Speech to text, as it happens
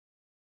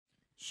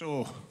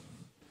So,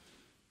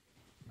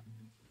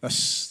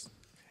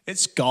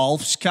 it's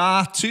Golf's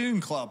Cartoon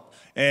Club.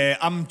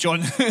 I'm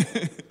John.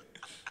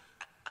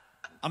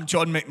 I'm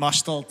John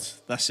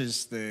McMustard. This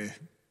is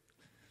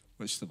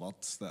what's the word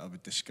that I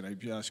would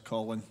describe you as,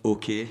 Colin?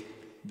 Okay.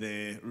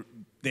 The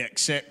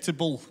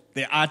acceptable,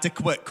 the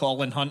adequate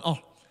Colin Hunter.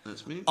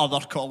 That's me.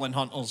 Other Colin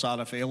Hunters are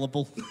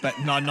available, but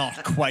none are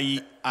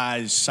quite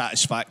as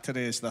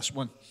satisfactory as this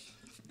one.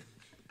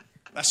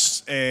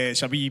 This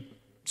is a wee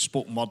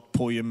spoken word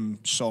poem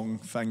song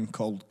thing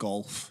called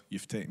Golf.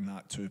 You've taken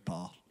that too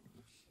far.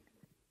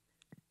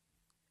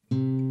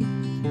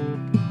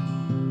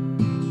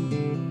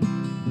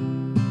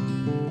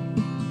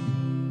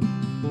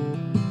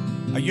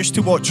 I used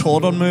to watch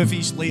horror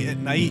movies late at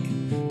night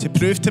to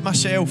prove to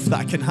myself that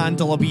I can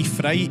handle a wee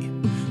fright.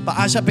 But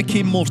as I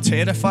became more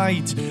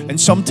terrified and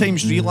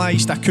sometimes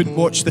realised I couldn't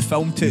watch the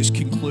film to its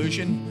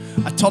conclusion,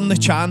 I turned the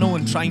channel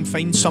and try and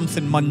find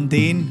something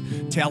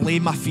mundane to allay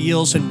my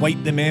fears and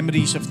wipe the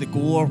memories of the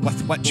gore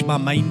with which my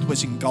mind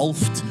was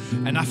engulfed.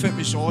 And if it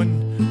was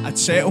on, I'd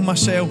settle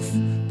myself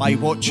by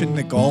watching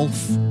the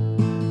golf.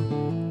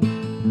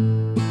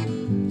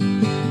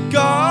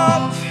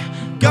 Golf,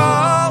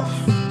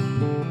 golf,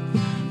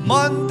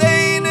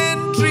 mundane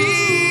and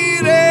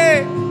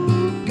dreary.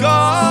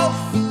 Golf,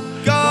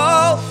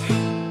 golf,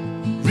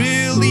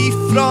 really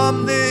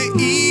from the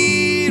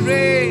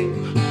eerie.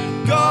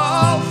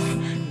 Golf,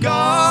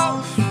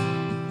 golf,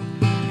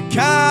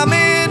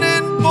 calming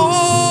and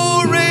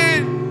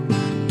boring.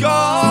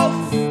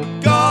 Golf,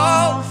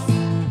 golf,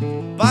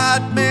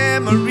 bad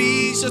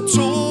memories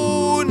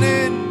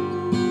atoning.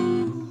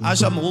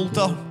 As I'm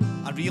older,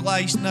 I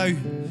realise now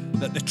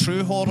that the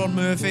true horror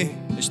movie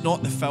is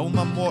not the film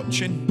I'm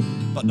watching,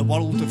 but the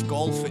world of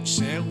golf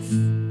itself.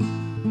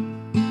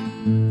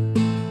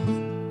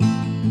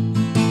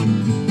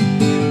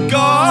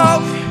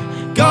 Golf,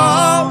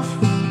 golf,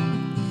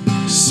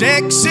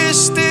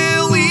 sexist,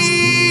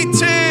 elitist.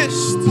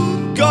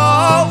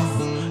 Golf,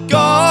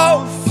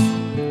 golf,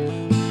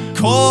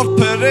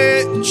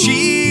 corporate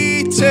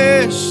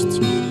cheatist.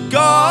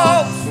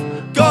 Golf,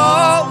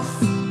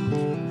 golf,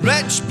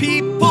 rich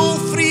people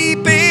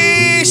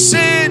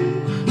freebasing.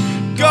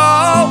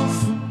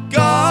 Golf,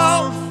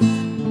 golf,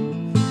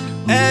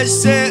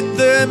 is it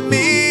the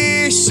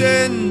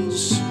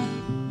Masons?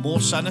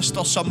 More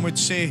sinister, some would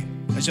say,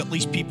 as at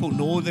least people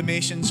know the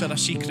Masons are a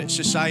secret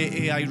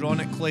society,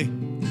 ironically.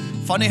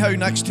 Funny how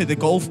next to the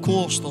golf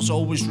course there's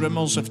always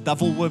rumours of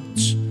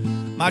devilwoods.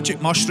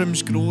 Magic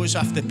mushrooms grow as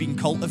if they've been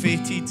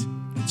cultivated,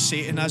 and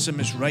Satanism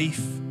is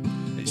rife.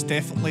 It's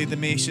definitely the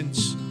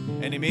Masons.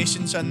 Any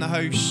Masons in the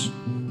house?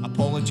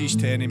 Apologies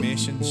to any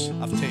Masons,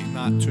 I've taken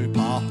that too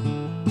far.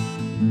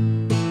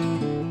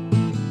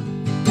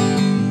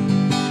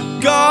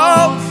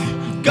 Golf,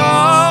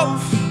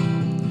 golf,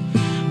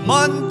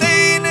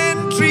 mundane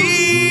and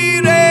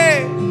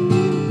dreary.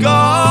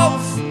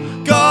 Golf,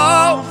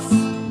 golf,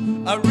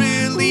 a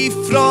relief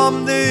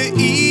from the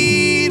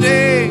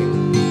eerie.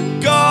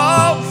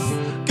 Golf,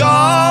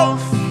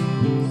 golf,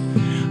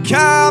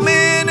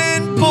 calming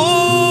and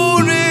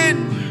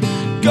boring.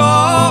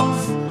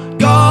 Golf,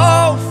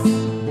 golf,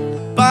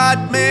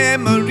 bad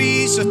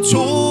memories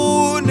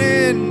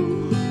atoning.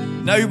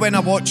 Now when I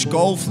watch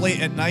golf late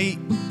at night,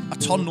 I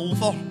turn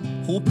over,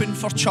 hoping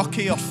for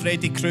Chucky or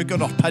Freddy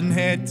Krueger or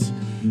Pinhead,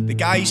 the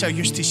guys I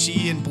used to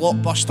see in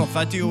Blockbuster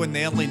Video in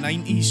the early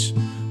 90s,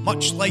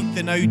 much like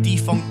the now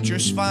defunct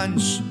Juice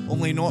fans,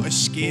 only not as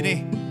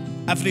scary.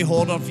 Every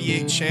horror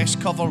VHS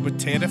cover would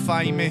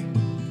terrify me,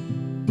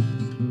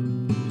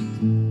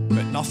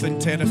 but nothing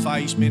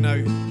terrifies me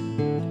now,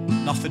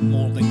 nothing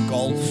more than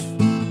golf.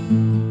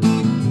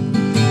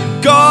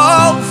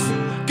 Golf,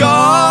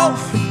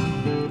 golf,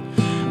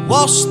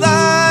 worse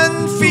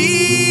than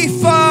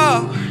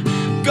FIFA.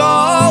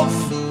 Golf,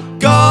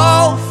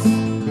 golf,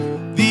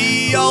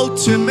 the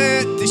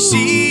ultimate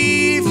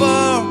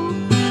deceiver.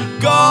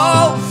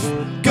 Golf,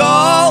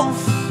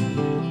 golf,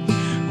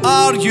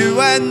 are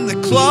you in the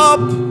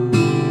club?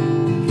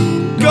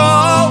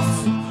 Golf,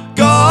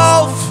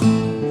 golf,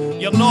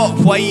 you're not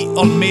white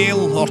or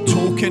male or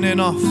token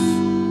enough.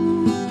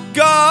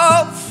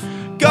 Golf,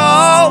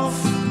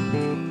 golf,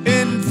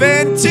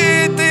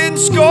 invented in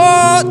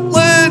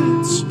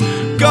Scotland.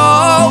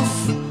 Golf,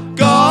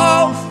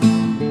 golf,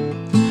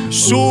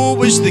 so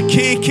was the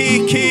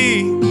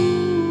KKK.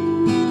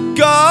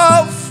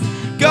 Golf,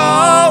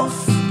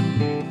 golf,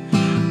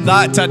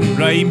 that didn't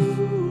rhyme.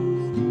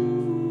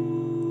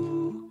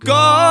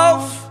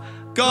 Golf,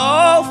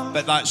 golf,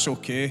 but that's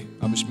okay,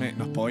 I was making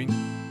a point.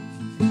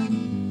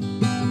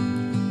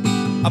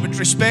 I would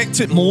respect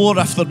it more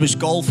if there was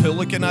golf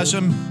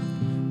hooliganism.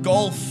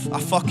 Golf, I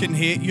fucking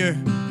hate you,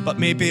 but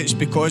maybe it's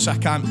because I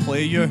can't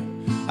play you.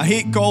 I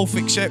hate golf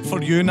except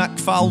for you, Nick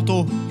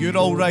Faldo. You're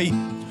alright.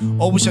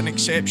 Always an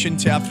exception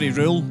to every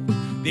rule.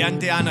 The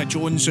Indiana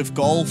Jones of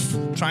golf,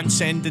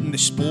 transcending the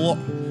sport.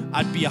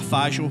 I'd be a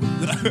Faldo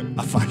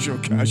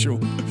casual.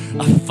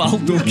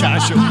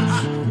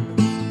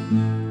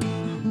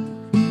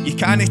 You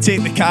can't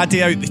take the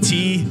caddy out the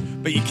tee,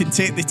 but you can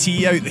take the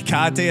tea out the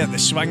caddy at the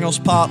swingers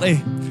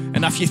party.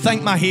 And if you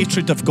think my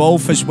hatred of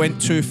golf has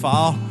went too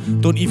far,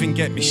 don't even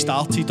get me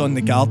started on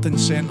the garden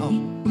centre.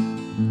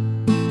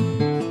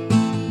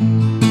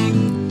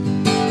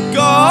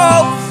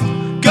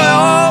 Golf,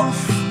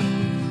 golf,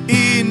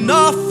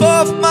 enough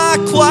of my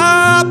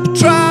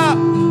claptrap.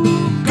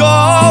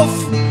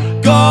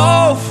 Golf,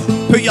 golf,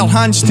 put your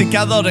hands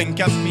together and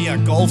give me a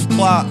golf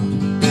clap.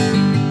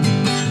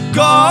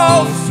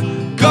 Golf,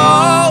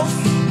 golf,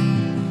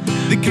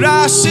 the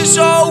grass is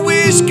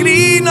always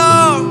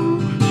greener.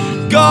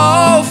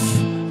 Golf,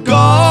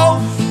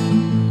 golf,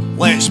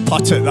 let's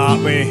put it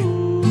that way,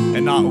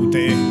 and that'll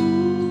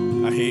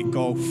do. I hate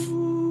golf.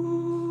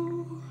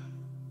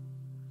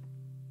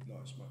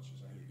 Not as much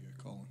as I hate you,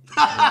 Colin.